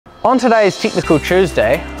On today's Technical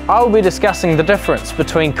Tuesday, I will be discussing the difference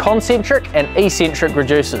between concentric and eccentric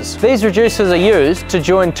reducers. These reducers are used to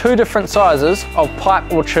join two different sizes of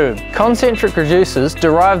pipe or tube. Concentric reducers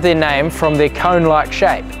derive their name from their cone-like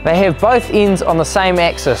shape. They have both ends on the same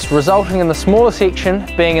axis, resulting in the smaller section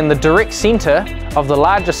being in the direct centre of the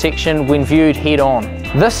larger section when viewed head-on.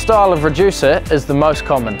 This style of reducer is the most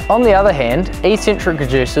common. On the other hand, eccentric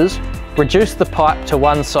reducers reduce the pipe to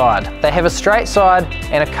one side. They have a straight side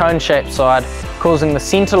and a cone-shaped side, causing the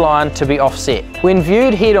centre line to be offset. When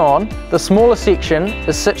viewed head-on, the smaller section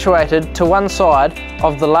is situated to one side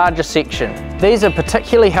of the larger section. These are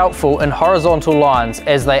particularly helpful in horizontal lines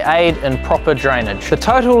as they aid in proper drainage. The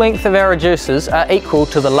total length of our reducers are equal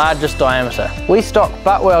to the largest diameter. We stock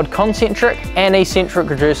butt-weld concentric and eccentric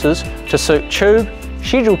reducers to suit tube,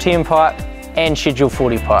 Schedule 10 pipe and Schedule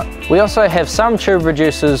 40 pipe. We also have some tube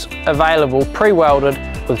reducers available pre-welded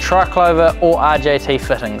with triclover or RJT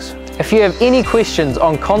fittings. If you have any questions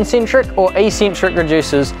on concentric or eccentric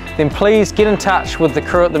reducers, then please get in touch with the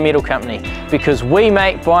crew at the Metal Company, because we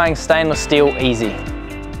make buying stainless steel easy.